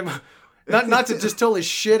 Yeah. Wait a minute. Not to just totally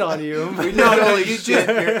shit on you. No, you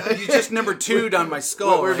just number 2'd on my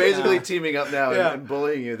skull. Well, we're basically teaming up now and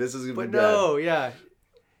bullying you. This is going to be bad. Yeah.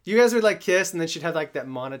 You guys would like kiss, and then she'd have like that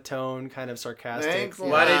monotone, kind of sarcastic. Thanks a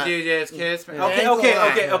Why lot. did you just kiss me? Yeah.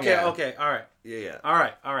 Okay. All right. Yeah. All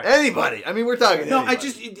right. Anybody. I mean, we're talking. No,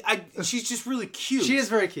 anybody. she's just really cute. She is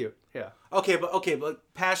very cute. Yeah. Okay, but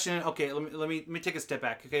passionate. Okay, let me take a step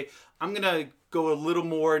back. Okay, I'm gonna go a little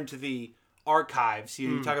more into the archives.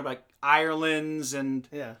 You talk about Ireland's and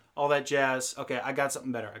all that jazz. Okay, I got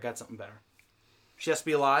something better. She has to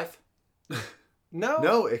be alive.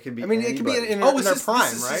 No, it can be. I mean, it can be in their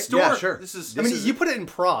prime, this right? Is yeah, sure. You put it in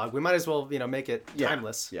Prague. We might as well, make it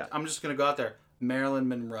timeless. Yeah. I'm just gonna go out there. Marilyn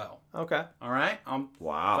Monroe. Okay. All right.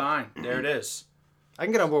 Wow. Fine. There it is. I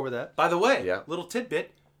can get on board with that. By the way, little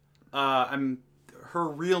tidbit. Her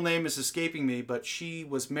real name is escaping me, but she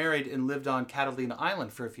was married and lived on Catalina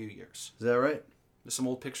Island for a few years. Is that right? There's some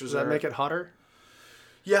old pictures Does of her. that make it hotter?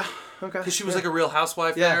 Yeah. Okay. Because she was like a real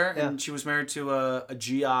housewife there, and she was married to a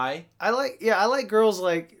GI. I like girls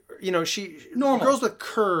like, normal girls with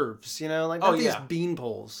curves, not these bean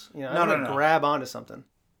poles. I want to grab onto something.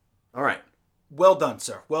 All right. Well done,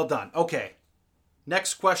 sir. Well done. Okay.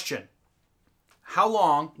 Next question. How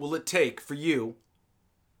long will it take for you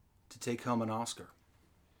to take home an Oscar?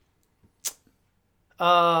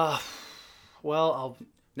 Well,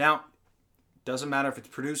 Now, doesn't matter if it's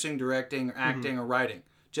producing, directing, or acting, or writing.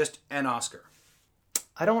 Just an Oscar.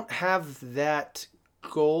 I don't have that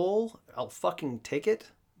goal. I'll fucking take it,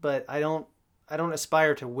 but I don't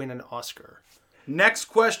aspire to win an Oscar. Next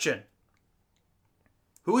question.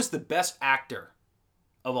 Who is the best actor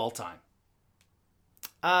of all time?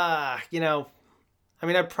 I'd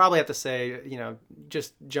probably have to say,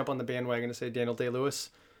 just jump on the bandwagon and say Daniel Day-Lewis.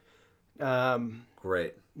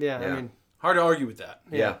 Great. Yeah, I mean, hard to argue with that.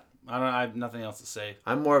 Yeah. I have nothing else to say.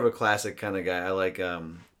 I'm more of a classic kind of guy. I like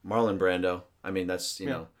Marlon Brando. I mean, that's,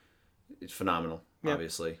 it's phenomenal,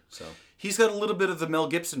 obviously. So he's got a little bit of the Mel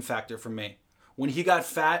Gibson factor for me. When he got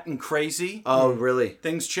fat and crazy, oh really?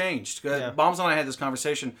 Things changed. Bombs and I had this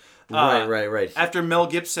conversation. Right. After Mel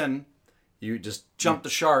Gibson, you just jumped the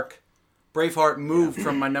shark. Braveheart moved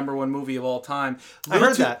from my number one movie of all time. I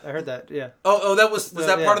heard that. Yeah. Oh, that was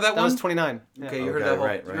that part of that one? That was 29. Yeah. Okay, you heard that whole.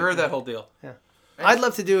 Right. You heard that whole deal. Yeah. I'd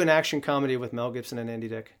love to do an action comedy with Mel Gibson and Andy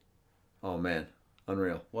Dick. Oh man,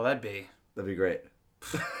 unreal. Well, that'd be That'd be great.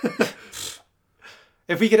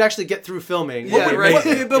 If we could actually get through filming. Yeah,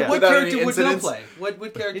 right. But what Without character any would Mel incidents? play?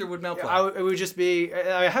 What character would Mel play? It would just be.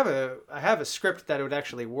 I have a script that it would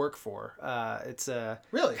actually work for. It's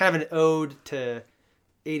Really? kind of an ode to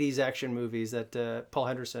 80s action movies that Paul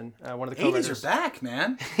Henderson, one of the 80s co-writers. are back,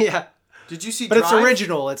 man. Yeah, Did you see but Drive? it's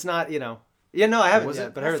original. It's not. Yeah, no, I haven't Was yet,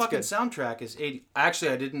 it? but I heard The it's fucking good. soundtrack is 80. Actually,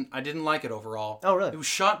 I didn't like it overall. Oh, really? It was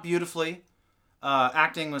shot beautifully.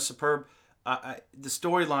 Acting was superb. The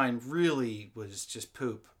storyline really was just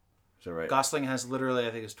poop. Is that right? Gosling has literally,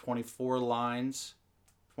 I think it's 24 lines,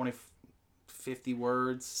 50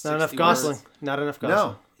 words. Not enough 60 Gosling. words. Not enough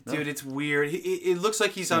Gosling. No. Dude, it's weird. It looks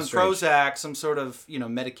like he's on strange. Prozac, some sort of,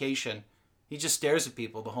 medication. He just stares at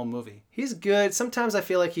people the whole movie. He's good. Sometimes I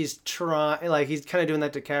feel like he's he's kind of doing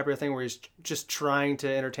that DiCaprio thing where he's just trying to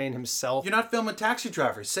entertain himself. You're not filming Taxi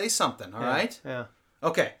Driver. Say something, all right? Yeah.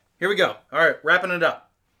 Okay, here we go. All right, wrapping it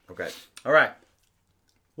up. Okay. All right.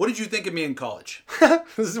 What did you think of me in college?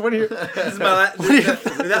 This is one of your. This is my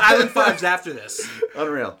the Island 5's after this.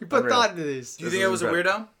 Unreal. You put Unreal. thought into these. Do you think I was a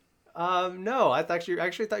weirdo? No, I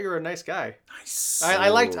actually thought you were a nice guy. Nice. I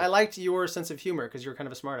liked your sense of humor because you're kind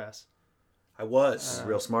of a smartass. I was.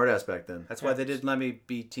 Real smart ass back then. That's why they didn't let me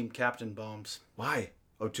be team captain, Bones. Why?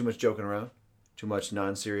 Oh, too much joking around? Too much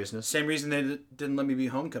non-seriousness? Same reason they didn't let me be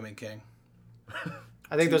homecoming king.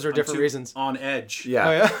 I think those are I'm different too reasons. On edge. Yeah.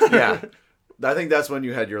 Oh, yeah? Yeah. I think that's when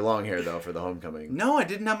you had your long hair, though, for the homecoming. No, I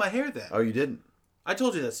didn't have my hair then. Oh, you didn't? I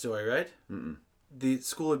told you that story, right? Mm-mm. The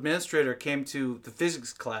school administrator came to the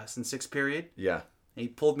physics class in 6th period. Yeah. And he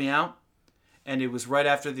pulled me out. And it was right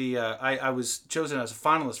after the... I was chosen as a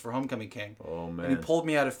finalist for Homecoming King. Oh, man. And he pulled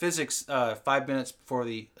me out of physics 5 minutes before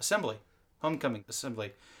the assembly. Homecoming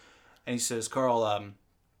assembly. And he says, Carl,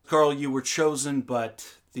 you were chosen, but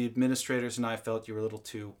the administrators and I felt you were a little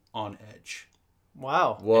too on edge.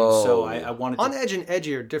 Wow. Whoa. And so I wanted to... On edge and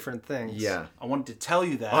edgy are different things. Yeah. I wanted to tell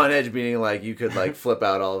you that. On edge meaning like you could like flip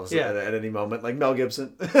out all of a sudden Yeah. at any moment, like Mel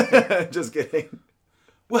Gibson. Just kidding.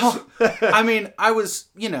 Well, I mean, I was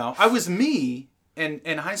me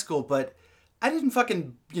in high school, but I didn't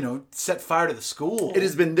fucking, set fire to the school. It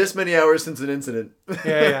has been this many hours since an incident.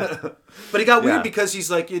 Yeah. But it got weird Yeah. because he's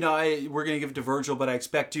like, we're going to give it to Virgil, but I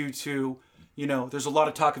expect you to, there's a lot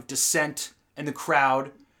of talk of dissent in the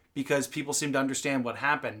crowd because people seem to understand what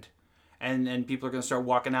happened. And people are going to start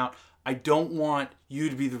walking out. I don't want you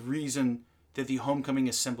to be the reason that the homecoming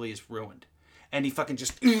assembly is ruined. And he fucking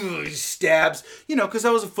just he stabs, because I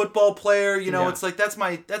was a football player, Yeah. it's like, that's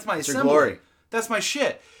my assembly. glory. That's my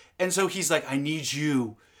shit. And so he's like, I need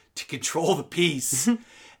you to control the peace.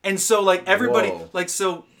 And so like everybody, Whoa. like,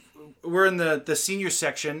 so we're in the senior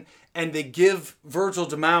section and they give Virgil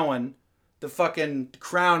DeMowen the fucking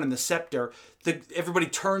crown and the scepter. Everybody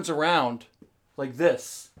turns around like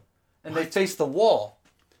this and they face the wall.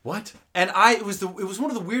 What? And it was one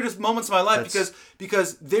of the weirdest moments of my life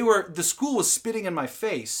because the school was spitting in my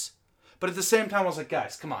face, but at the same time I was like,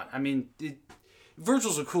 guys, come on. I mean,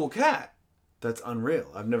 Virgil's a cool cat. That's unreal.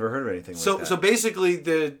 I've never heard of anything like that. So basically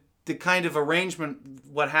the kind of arrangement,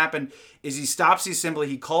 what happened is he stops the assembly,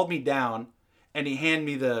 he called me down, and he handed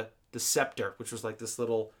me the scepter, which was like this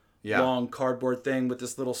little long cardboard thing with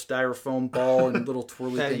this little styrofoam ball and little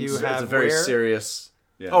twirly That things. you It's a have very where? serious...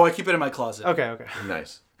 Yeah. Oh, I keep it in my closet. Okay.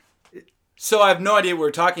 Nice. So I have no idea what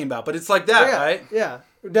we're talking about, but it's like that, Yeah. right? Yeah.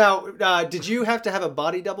 Now, did you have to have a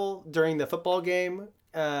body double during the football game?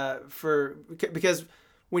 Because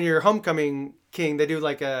when you're homecoming king, they do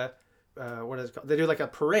like a what is it called? They do like a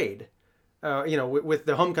parade. With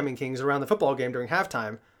the homecoming kings around the football game during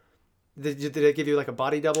halftime. Did it give you like a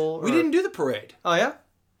body double? We didn't do the parade. Oh yeah.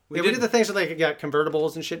 We didn't. did the things with like got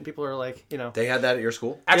convertibles and shit, and people are like, They had that at your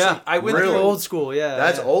school? Actually, yeah, I went Really? through... old school. Yeah,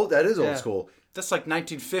 That's yeah. old. That is old Yeah. school. That's like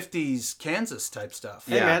 1950s Kansas type stuff.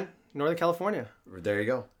 Hey Yeah. man, Northern California. There you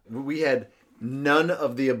go. We had none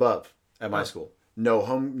of the above at my school.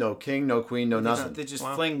 No king, no queen, no nothing. They just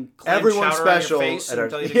Wow. fling clam Everyone's chowder special on your face at our...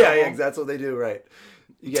 and tell you to Yeah, go home. that's what they do, right.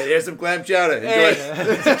 You get here's some clam chowder. Enjoy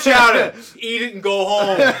Hey, chowder, eat it and go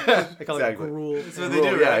home. They call Exactly. it gruel. That's what they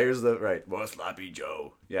Well, do, yeah, right? here's the more sloppy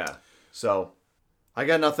Joe. Yeah. So I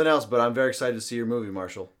got nothing else, but I'm very excited to see your movie,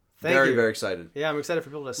 Marshall. Thank very, you. very excited. Yeah, I'm excited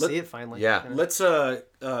for people to see it finally. Yeah. Let's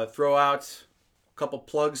throw out a couple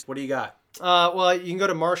plugs. What do you got? Well, you can go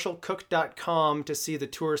to marshallcook.com to see the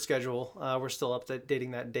tour schedule. We're still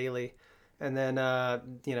updating that daily. And then,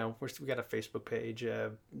 we got a Facebook page,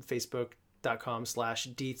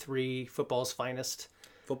 facebook.com/D3 Football's Finest.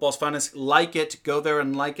 Football's Finest. Like it. Go there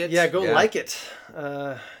and like it. Yeah, go Yeah. like it.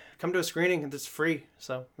 Come to a screening. It's free.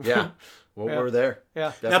 So Yeah. Well, Yeah. we're there. yeah.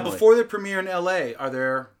 Definitely. Now, before the premiere in LA, are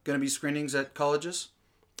there going to be screenings at colleges?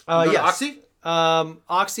 You go to Yes. Oxy?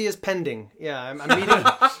 Oxy is pending. Yeah, I'm meeting.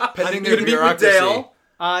 Pending You're the gonna meet with bureaucracy. Dale.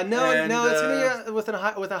 No, And, it's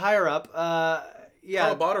gonna be with a higher up.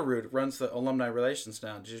 Yeah, Carl Botterroot runs the alumni relations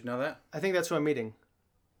now. Did you know that? I think that's who I'm meeting.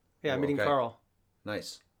 Yeah, I'm Oh, meeting okay. Carl.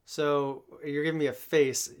 Nice. So you're giving me a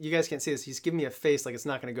face. You guys can't see this. He's giving me a face like it's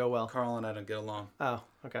not going to go well. Carl and I don't get along. Oh,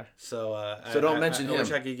 okay. So don't mention I him.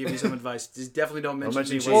 wish I could give you some advice. Just definitely don't mention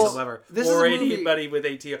mention me Jesus. whatsoever. This or is a movie- anybody with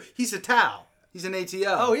ATO. He's a Tau. He's an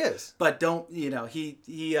ATO. Oh, he is. But don't,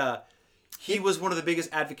 he was one of the biggest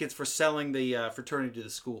advocates for selling the fraternity to the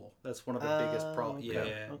school. That's one of the biggest problems. okay.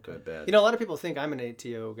 Yeah. Good, bad. You know, a lot of people think I'm an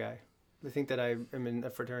ATO guy. They think that I am in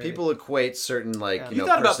a fraternity. People equate certain You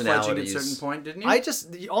thought about pledging at a personalities. certain point, didn't you? I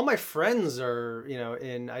just all my friends are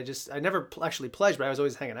in. I never actually pledged, but I was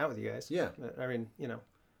always hanging out with you guys. Yeah. I mean,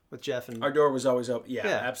 with Jeff and Our door was always open. Yeah,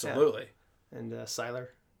 Yeah, absolutely. Seiler,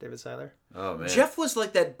 David Seiler. Oh man. Jeff was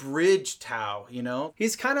like that bridge Tau, you know?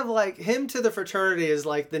 He's kind of like him to the fraternity is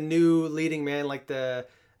like the new leading man, like the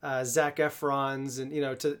Zac Efrons, and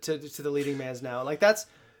to the leading mans now. Like that's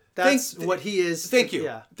what he is. Thank you.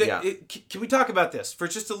 Yeah. Yeah. Can we talk about this for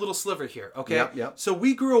just a little sliver here? Okay. Yep. So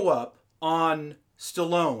we grew up on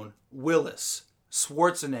Stallone, Willis,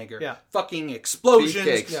 Schwarzenegger, Yeah. fucking explosions,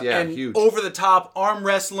 Beefcakes, yeah, and huge. over the top arm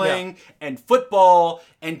wrestling and football.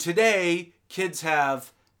 And today, kids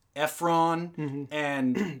have Efron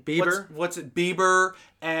and Bieber. What's it? Bieber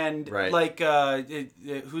and Right. like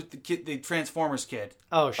who's the kid? The Transformers kid.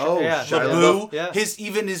 Oh, Oh, yeah. Shia LaBeouf. Yeah.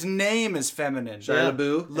 His name is feminine. Shia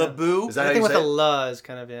LaBeouf. LaBeouf. Is that how I think you with say the it? la is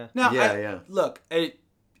kind of Now, Yeah. Look, it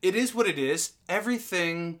is what it is.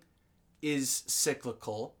 Everything is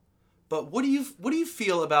cyclical. But what do you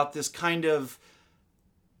feel about this kind of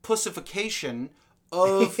pussification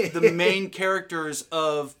of the main characters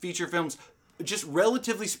of feature films, just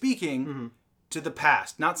relatively speaking, to the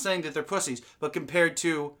past? Not saying that they're pussies, but compared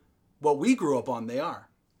to what we grew up on, they are.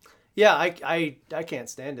 Yeah, I can't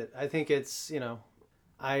stand it. I think it's,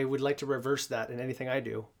 I would like to reverse that in anything I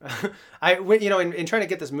do. In trying to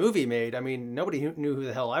get this movie made, I mean, nobody knew who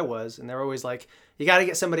the hell I was. And they're always like, you got to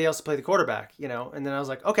get somebody else to play the quarterback, And then I was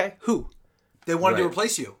like, okay, who? They wanted to Right.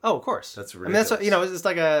 replace you. Oh, of course. That's I mean, that's what, it's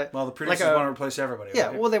like a... Well, the producers want to replace everybody. Yeah,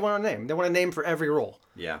 right? well, they want a name. They want a name for every role.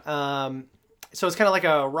 Yeah. So it's kind of like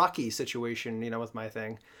a Rocky situation, with my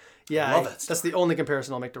thing. Yeah, Love it. That's the only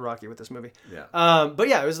comparison I'll make to Rocky with this movie. Yeah. But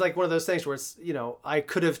yeah, it was like one of those things where it's, I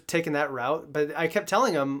could have taken that route, but I kept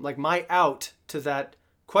telling him like my out to that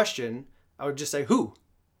question. I would just say, who?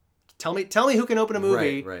 Tell me who can open a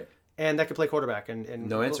movie Right. and that could play quarterback. And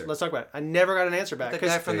No answer. Let's talk about it. I never got an answer back. The guy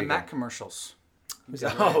 'cause from the you Mac go. commercials.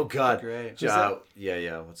 Oh God. Great.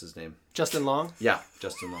 Yeah. What's his name? Justin Long. Yeah,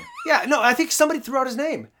 Justin Long. Yeah, no, I think somebody threw out his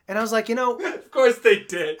name, and I was like, Of course they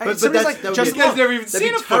did. somebody's like, that would Justin be- You guys Long. never even That'd seen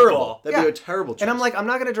be a terrible. football. That'd be Yeah. a terrible choice. And I'm like, I'm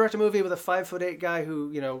not going to direct a movie with a 5'8" guy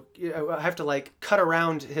who, I have to like cut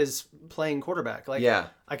around his playing quarterback. Like, Yeah.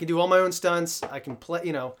 I can do all my own stunts. I can play,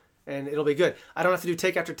 and it'll be good. I don't have to do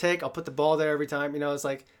take after take. I'll put the ball there every time. It's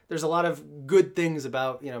like there's a lot of good things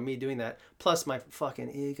about me doing that. Plus my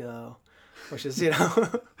fucking ego, which is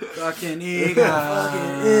Fucking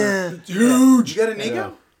ego. huge. You got an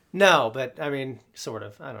ego? no, but I mean, sort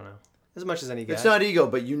of. I don't know as much as any guy. It's not ego,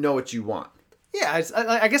 but you know what you want. Yeah,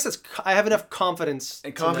 I guess I have enough confidence.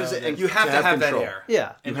 And confidence, to know that- and You have to have that control. air.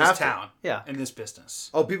 Yeah. In You this have to. town. Yeah. In this business.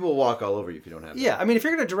 Oh, people will walk all over you if you don't have that. Yeah, I mean, if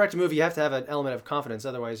you're going to direct a movie, you have to have an element of confidence.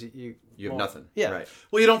 Otherwise, you You have won't. nothing. Yeah. Right.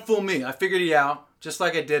 Well, you don't fool me. I figured it out, just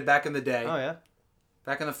like I did back in the day. Oh yeah.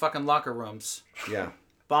 Back in the fucking locker rooms. Yeah.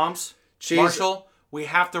 Bombs. Cheese. Marshall, we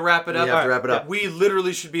have to wrap it up. We have to wrap it up. We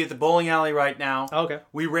literally should be at the bowling alley right now. Oh, okay.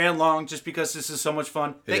 We ran long just because this is so much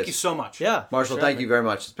fun. Thank is. you so much. Yeah. Marshall, sure. thank you very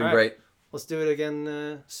much. It's been All right. great. Let's do it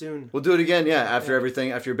again soon. We'll do it again, after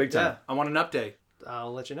everything, after your big time. Yeah. I want an update.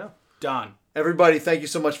 I'll let you know. Done. Everybody, thank you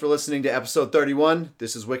so much for listening to episode 31.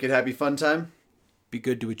 This is Wicked Happy Fun Time. Be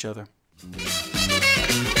good to each other.